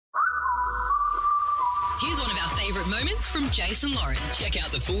Here's one of our favourite moments from Jason Lauren. Check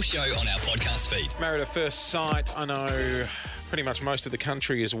out the full show on our podcast feed. Married at First Sight, I know pretty much most of the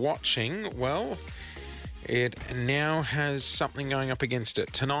country is watching. Well, it now has something going up against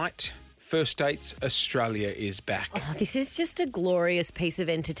it. Tonight, First Dates Australia is back. Oh, this is just a glorious piece of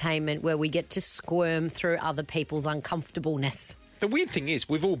entertainment where we get to squirm through other people's uncomfortableness. The weird thing is,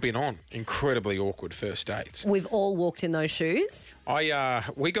 we've all been on incredibly awkward first dates. We've all walked in those shoes.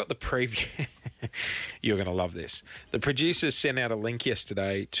 We got the preview. You're going to love this. The producers sent out a link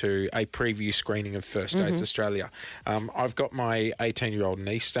yesterday to a preview screening of First Dates Australia. I've got my 18-year-old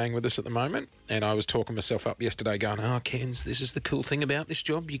niece staying with us at the moment, and I was talking myself up yesterday going, Kens, this is the cool thing about this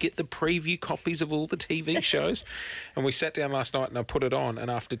job. You get the preview copies of all the TV shows. And we sat down last night and I put it on, and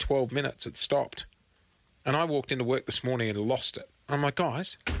after 12 minutes it stopped. And I walked into work this morning and lost it. I'm like,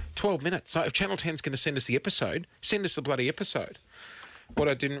 guys, 12 minutes. So if Channel 10's going to send us the episode, send us the bloody episode. What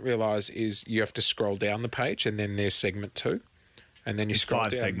I didn't realise is you have to scroll down the page and then there's segment 2. And then you scroll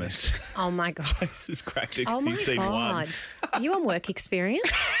down. 5 segments. Oh, my God. This is cracked Oh, because my he's seen God. one. Are you on work experience?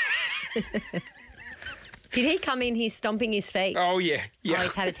 Did he come in here stomping his feet? Oh, yeah. Oh,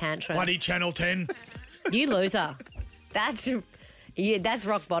 he's had a tantrum. Bloody Channel 10. You loser. That's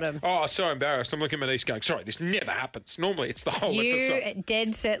rock bottom. Oh, so embarrassed. I'm looking at my niece going, sorry, this never happens. Normally it's the whole episode. You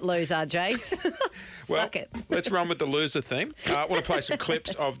dead set loser, Jace. Suck it. Let's run with the loser theme. I want to play some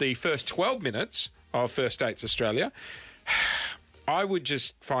clips of the first 12 minutes of First Dates Australia. I would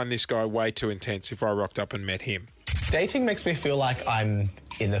just find this guy way too intense if I rocked up and met him. Dating makes me feel like I'm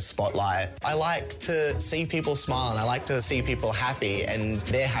in the spotlight. I like to see people smile and I like to see people happy, and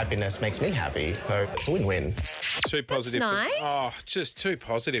their happiness makes me happy. So it's a win-win. Too positive. nice. Just too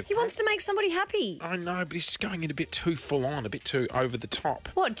positive. He wants to make somebody happy. I know, but he's just going in a bit too full on, a bit too over the top.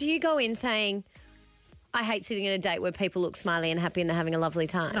 What, do you go in saying, I hate sitting at a date where people look smiley and happy and they're having a lovely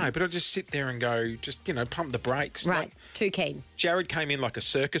time? No, but I just sit there and go, pump the brakes. Right, Like, too keen. Jared came in like a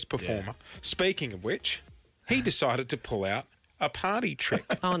circus performer. Speaking of which, he decided to pull out a party trick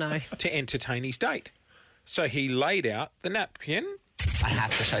Oh, no. to entertain his date. So he laid out the napkin. I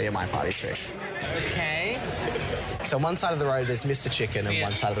have to show you my party trick. Okay. So on one side of the road there's Mr. Chicken and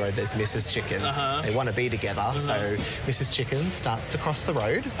one side of the road there's Mrs. Chicken. They want to be together, so Mrs. Chicken starts to cross the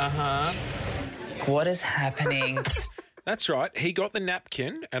road. What is happening? That's right. He got the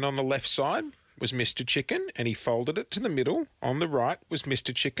napkin, and on the left side was Mr. Chicken, and he folded it to the middle. On the right was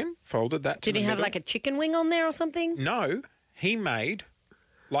Mr. Chicken, folded that to Did the he middle. have like a chicken wing on there or something? No, he made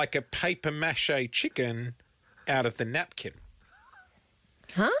like a paper mache chicken out of the napkin.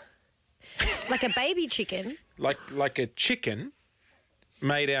 Huh? Like a baby chicken? Like a chicken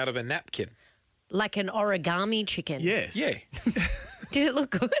made out of a napkin. Like an origami chicken? Yes. Yeah. Did it look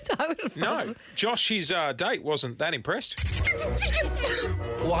good? I would have No, Josh, his date wasn't that impressed.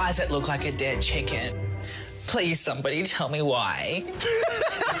 Why does it look like a dead chicken? Please, somebody tell me why.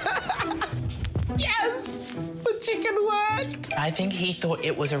 Yes! The chicken worked! I think he thought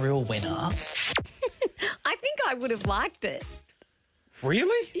it was a real winner. I think I would have liked it.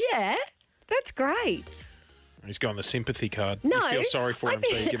 Really? Yeah, that's great. He's gone the sympathy card. No. You feel sorry for him,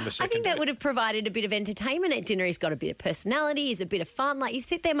 so you give him a I second think that date. would have provided a bit of entertainment at dinner. He's got a bit of personality. He's a bit of fun. Like, you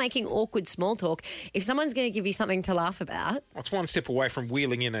sit there making awkward small talk. If someone's going to give you something to laugh about. It's one step away from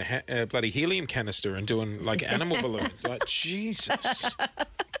wheeling in a bloody helium canister and doing like animal balloons. Like, Jesus.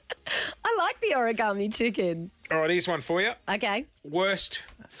 I like the origami chicken. All right, here's one for you. Okay. Worst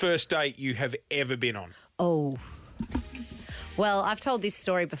first date you have ever been on. Oh. Well, I've told this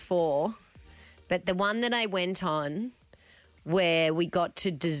story before, but the one that I went on where we got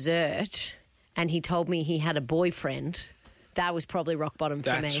to dessert and he told me he had a boyfriend, that was probably rock bottom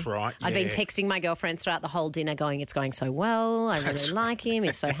for me. That's right, I'd been yeah. texting my girlfriends throughout the whole dinner going, it's going so well. I really like him.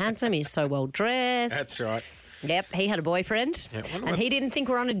 He's so handsome. He's so well dressed. That's right. Yep, he had a boyfriend Yeah, wonder and what- he didn't think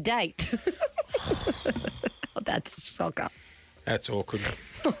we're on a date. That's a shocker. That's awkward.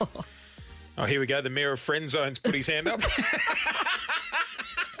 Oh, here we go. The mayor of Friend Zone's put his hand up.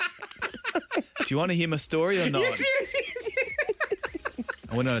 Do you want to hear my story or not?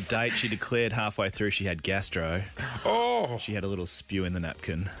 I went on a date. She declared halfway through she had gastro. Oh, She had a little spew in the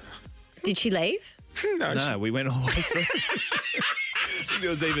napkin. Did she leave? no. No, we went all the way through. There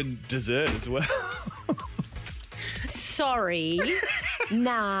was even dessert as well. Sorry.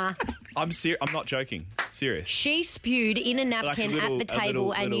 Nah. I'm not joking. Serious. She spewed in a napkin little- at the a table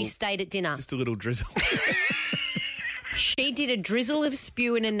little- and you little- stayed at dinner. Just a little drizzle. She did a drizzle of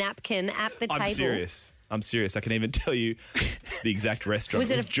spew in a napkin at the table. I'm serious. I can even tell you the exact restaurant. Was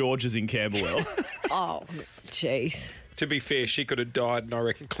it it was a- George's in Camberwell. Oh, jeez. To be fair, she could have died, and I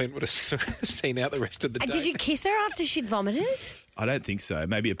reckon Clint would have seen out the rest of the day. Did you kiss her after she'd vomited? I don't think so.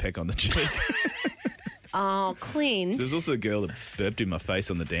 Maybe a peck on the cheek. Oh, Clint. There's also a girl that burped in my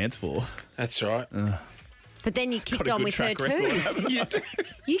face on the dance floor. That's right. But then you kicked Got a on good with her track record, too. haven't I?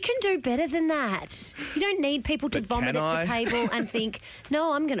 You can do better than that. You don't need people to But vomit can at the I? table and think,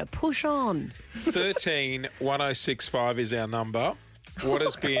 no, I'm going to push on. 13 1065 is our number. What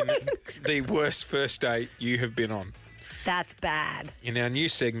has been the worst first date you have been on? That's bad. In our new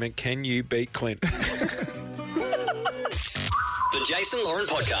segment, Can You Beat Clint? The Jason Lauren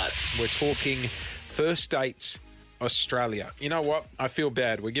Podcast. We're talking first dates Australia. You know what? I feel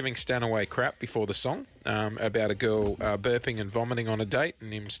bad. We're giving Stan away crap before the song about a girl burping and vomiting on a date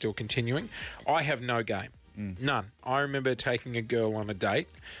and him still continuing. I have no game. None. I remember taking a girl on a date.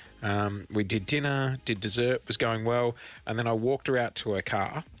 We did dinner, did dessert, was going well, and then I walked her out to her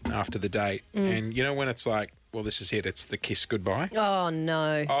car after the date. And you know when it's like, well, this is it. It's the kiss goodbye. Oh,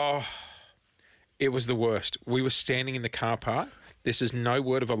 no. Oh, it was the worst. We were standing in the car park. This is no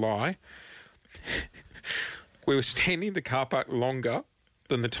word of a lie. We were standing in the car park longer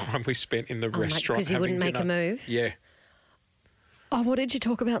than the time we spent in the restaurant. because you having wouldn't make a dinner. move? Yeah. Oh, what did you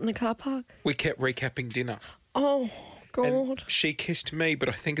talk about in the car park? We kept recapping dinner. Oh, God. And she kissed me, but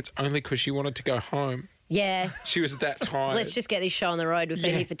I think it's only because she wanted to go home. Yeah. She was that tired. Let's just get this show on the road. We've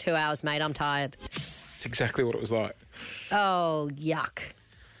been Yeah. here for 2 hours, mate. I'm tired. It's exactly what it was like. Oh, yuck.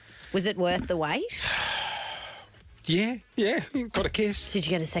 Was it worth the wait? Yeah. Got a kiss. Did you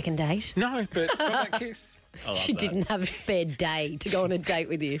get a second date? No, but got that kiss. She didn't have a spare day to go on a date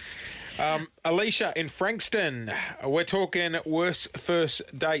with you. Alicia in Frankston. We're talking worst first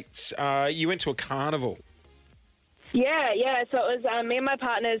dates. You went to a carnival. Yeah. So it was me and my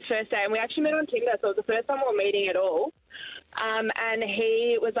partner's first date, and we actually met on Tinder, so it was the first time we were meeting at all. And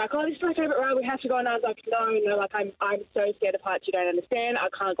he was like, oh, this is my favourite ride, we have to go on. And I was like, no, like, I'm so scared of heights, you don't understand. I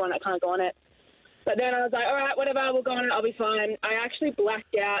can't go on it. But then I was like, all right, whatever, we'll go on it, I'll be fine. I actually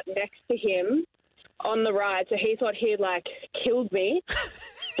blacked out next to him on the ride, so he thought he'd, like, killed me.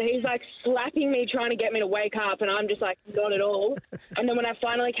 So he's, like, slapping me, trying to get me to wake up, and I'm just like, not at all. And then when I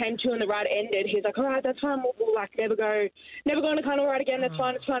finally came to and the ride ended, he's like, all right, that's fine, we'll like, never go on a carnival ride again, that's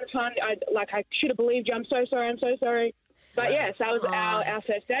fine, it's fine. I should have believed you, I'm so sorry. But yes, that was our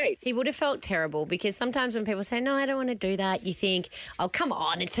first date. He would have felt terrible because sometimes when people say, no, I don't want to do that, you think, oh, come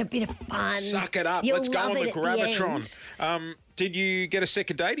on, it's a bit of fun. Suck it up. You'll Let's go love on the it at Gravitron. end. Did you get a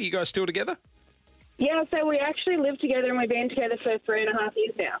second date? Are you guys still together? Yeah, so we actually live together and we've been together for 3.5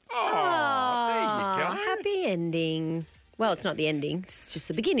 years now. Oh, there you go. Happy ending. Well, it's not the ending, it's just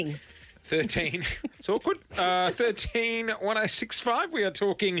the beginning. 13. It's awkward. 13 1065. We are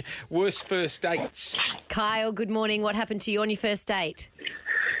talking worst first dates. Kyle, good morning. What happened to you on your first date?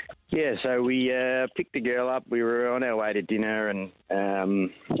 Yeah, so we picked the girl up. We were on our way to dinner, and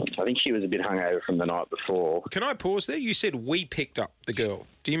I think she was a bit hungover from the night before. Can I pause there? You said we picked up the girl.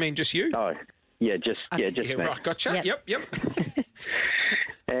 Do you mean just you? Oh, yeah, just Yeah, me. right. Gotcha. Yep.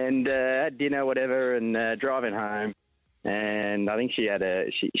 And had dinner, whatever, and driving home. And I think she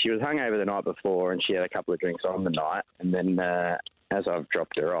was hungover the night before, and she had a couple of drinks on the night. And then as I've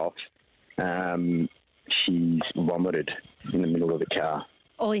dropped her off, she's vomited in the middle of the car.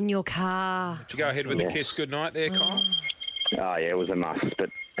 All in your car. Did you go ahead with the kiss goodnight there, Kyle? Oh, yeah, it was a must. But,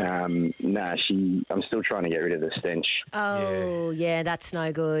 I'm still trying to get rid of the stench. Oh, yeah, that's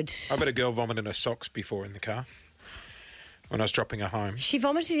no good. I bet a girl vomited her socks before in the car when I was dropping her home. She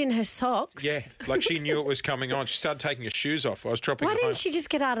vomited in her socks? Yeah, like she knew it was coming on. She started taking her shoes off. I was dropping Why her home. didn't she just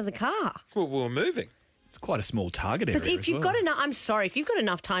get out of the car? Well, we were moving. It's quite a small target area. But if as you've well. got enough, I'm sorry, if you've got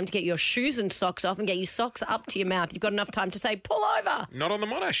enough time to get your shoes and socks off and get your socks up to your mouth, you've got enough time to say, pull over. Not on the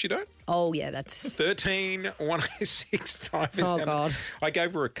Monash, you don't. Oh, yeah, that's... 13 1065 is Oh, our- God. I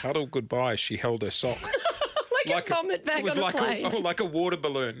gave her a cuddle goodbye as she held her sock. like a vomit bag It was on like a plane. like a water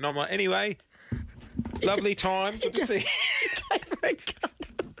balloon. And I'm like, anyway, lovely time. Good to see you. Gave her a cut.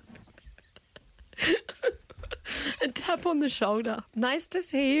 A tap on the shoulder. Nice to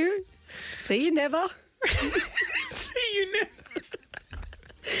see you. See you never. See you now.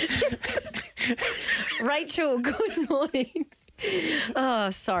 Rachel, good morning. Oh,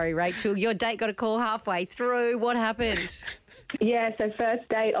 sorry, Rachel. Your date got a call halfway through. What happened? Yeah, so first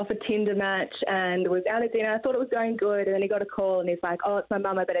date off a Tinder match and was out at dinner. I thought it was going good, and then he got a call and he's like, oh, it's my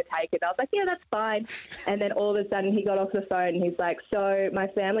mum, I better take it. And I was like, yeah, that's fine. And then all of a sudden he got off the phone and he's like, so my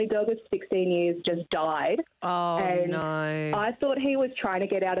family dog of 16 years just died. Oh, And no. I thought he was trying to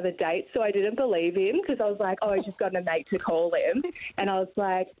get out of the date, so I didn't believe him because I was like, oh, he's just got a mate to call him. And I was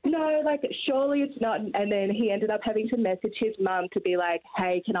like, no, like, surely it's not. And then he ended up having to message his mum to be like,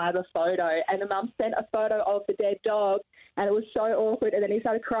 hey, can I have a photo? And the mum sent a photo of the dead dog, and it was so awkward. And then he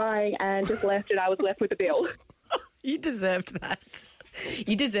started crying and just left, and I was left with the bill. You deserved that.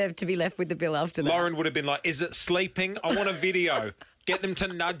 You deserve to be left with the bill after that. Lauren would have been like, is it sleeping? I want a video. Get them to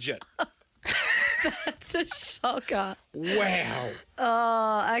nudge it. That's a shocker. Wow.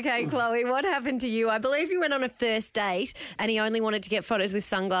 Oh, okay, Chloe, what happened to you? I believe you went on a first date and he only wanted to get photos with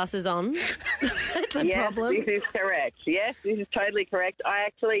sunglasses on. That's a problem. Yes, this is correct. Yes, this is totally correct. I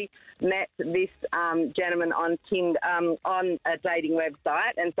actually met this gentleman on Tinder, on a dating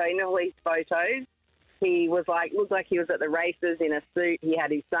website, and so in all his photos, he was looked like he was at the races in a suit. He had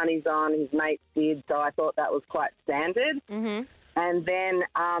his sunnies on, his mates did, so I thought that was quite standard. Mm-hmm. And then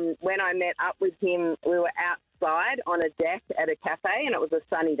when I met up with him, we were outside on a deck at a cafe, and it was a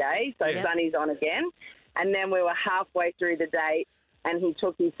sunny day, so sunny's on again. And then we were halfway through the date, and he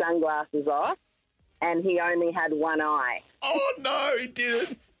took his sunglasses off, and he only had one eye. Oh, no, he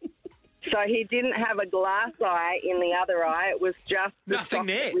didn't. So he didn't have a glass eye in the other eye. It was just the Nothing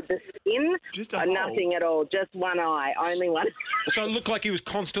there. socket with the skin. Just a hole. Nothing at all. Just one eye. Only one. So it looked like he was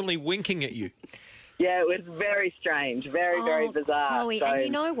constantly winking at you. Yeah, it was very strange. Very bizarre. Chloe, So- and you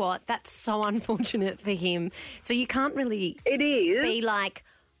know what? That's so unfortunate for him. So you can't really It is. be like,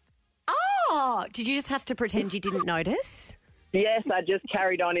 oh, did you just have to pretend you didn't notice? Yes, I just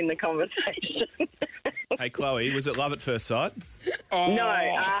carried on in the conversation. Hey, Chloe, was it love at first sight?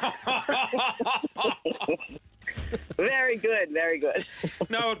 No. Very good, very good.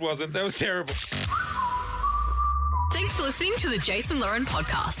 No, it wasn't. That was terrible. Thanks for listening to the Jason Lauren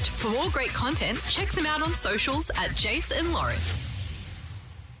podcast. For more great content, check them out on socials at Jason Lauren.